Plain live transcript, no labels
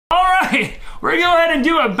right, we're gonna go ahead and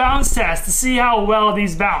do a bounce test to see how well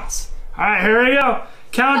these bounce. All right, here we go.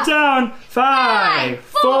 Countdown. 5,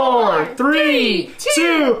 4, 3,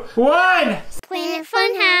 2, 1. Planet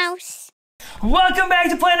Funhouse. Welcome back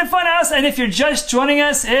to Planet Funhouse, and if you're just joining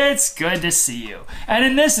us, it's good to see you. And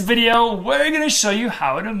in this video, we're gonna show you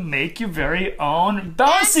how to make your very own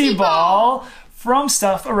bouncy ball from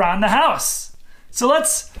stuff around the house. So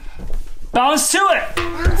let's bounce to it.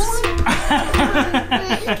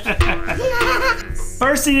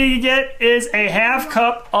 First thing you get is a half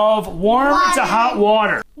cup of warm to hot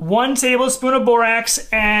water. 1 tablespoon of borax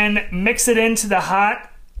and mix it into the hot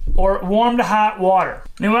or warm to hot water.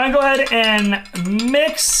 Then you want to go ahead and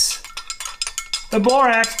mix the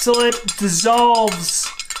borax till it dissolves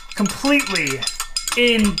completely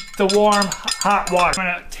in the warm hot water.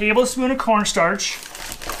 A tablespoon of cornstarch.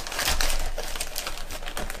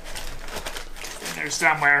 There's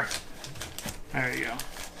somewhere. There you go.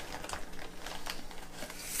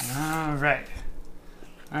 All right.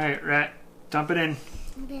 All right, Rat. Dump it in.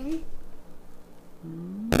 Okay.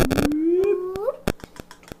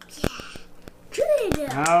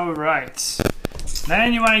 All right.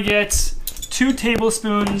 Then you want to get 2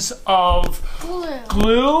 tablespoons of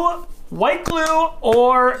glue, white glue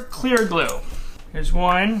or clear glue. Here's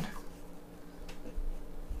 1.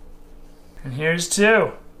 And here's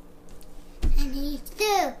 2. And here's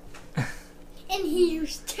 2. And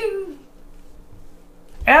here's 2.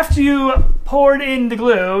 After you poured in the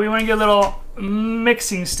glue, you want to get a little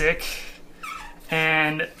mixing stick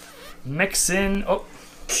and mix in. Oh,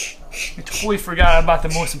 I totally forgot about the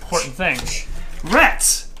most important thing. Red.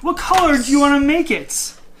 What color do you want to make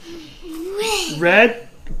it? Red. Red.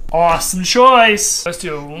 Awesome choice. Let's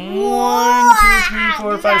do 1, 2, 3,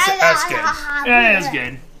 4, 5, 6. That's good. Yeah, that's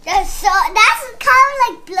good. That's kind of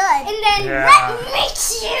like blood. And then red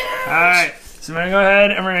mixture. All right. So we're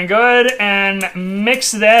gonna go ahead and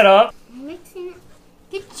mix that up. Mixing it.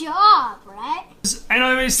 Good job, right? I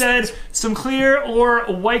know we said some clear or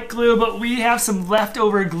white glue, but we have some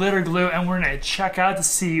leftover glitter glue, and we're gonna check out to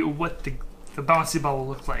see what the bouncy ball will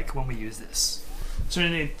look like when we use this. So we're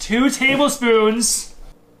gonna need 2 tablespoons.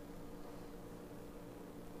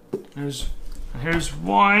 Here's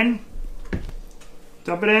 1.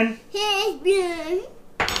 Dump it in. Here's blue.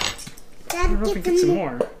 I don't know if we get some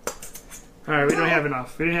more. All right, we don't have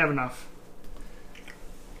enough. We didn't have enough.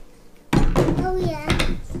 Oh yeah.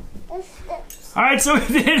 All right, so we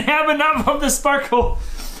didn't have enough of the sparkle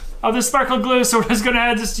glue, so we're just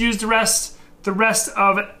gonna just use the rest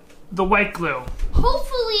of the white glue.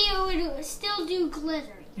 Hopefully it would still do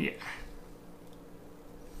glitter. Yeah.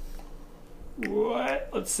 What?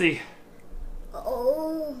 Let's see.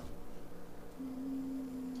 Oh.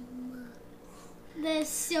 That's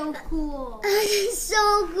so cool. That's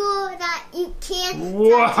so cool that you can't.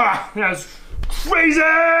 Wow, that's crazy!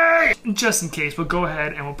 Just in case, we'll go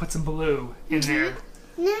ahead and we'll put some blue in there.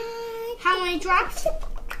 How many drops?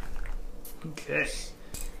 Okay.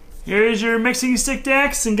 Here's your mixing stick,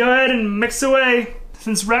 Dax, and go ahead and mix away.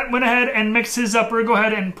 Since Rhett went ahead and mixed his up, we'll go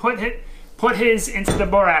ahead and put his into the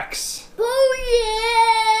borax. Oh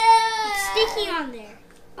yeah! It's sticky on there.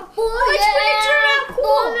 Oh, it's gonna turn out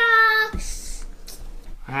cool. Borax.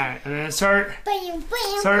 Alright, and then start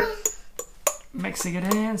mixing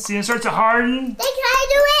it in. See, it starts to harden. Can I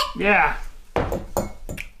do it? Yeah.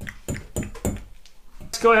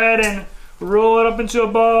 Let's go ahead and roll it up into a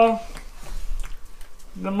ball.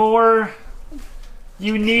 The more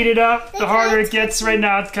you kneat it up, the harder it gets. Right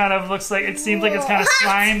now, it kind of looks like, it seems like it's kind of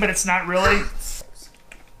slime, but it's not really.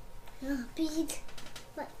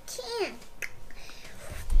 But can't.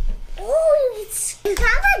 Oh, it's kind of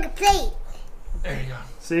like a plate. There you go.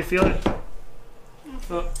 So you feel it?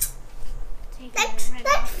 Oh. Let's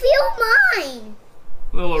feel mine.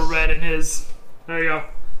 A little red in his. There you go.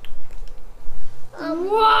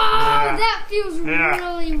 Wow, yeah. that feels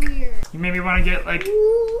really weird. You maybe want to get like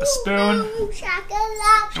a spoon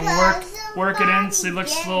and work it in so it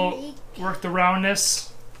looks a little, work the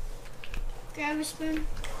roundness. Grab a spoon.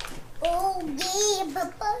 Oh yeah,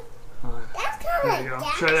 Papa. That's kind of There you go.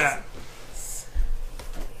 Try that.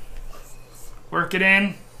 Work it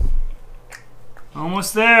in.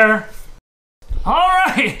 Almost there. All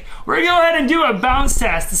right, we're gonna go ahead and do a bounce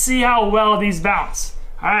test to see how well these bounce.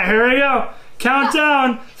 All right, here we go.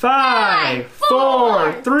 Countdown. 5,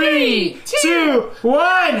 4, 3, 2,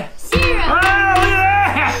 1. 0. Oh,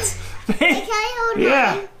 look at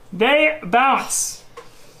that! They bounce.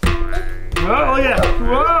 Oh, look at that.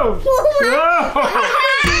 Whoa. Whoa.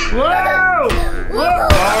 Whoa. Whoa. All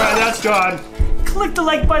right, that's gone. Click the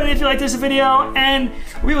like button if you like this video, and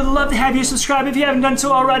we would love to have you subscribe if you haven't done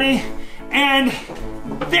so already. And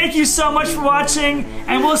Thank you so much for watching,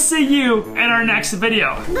 and we'll see you in our next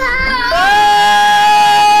video. Bye.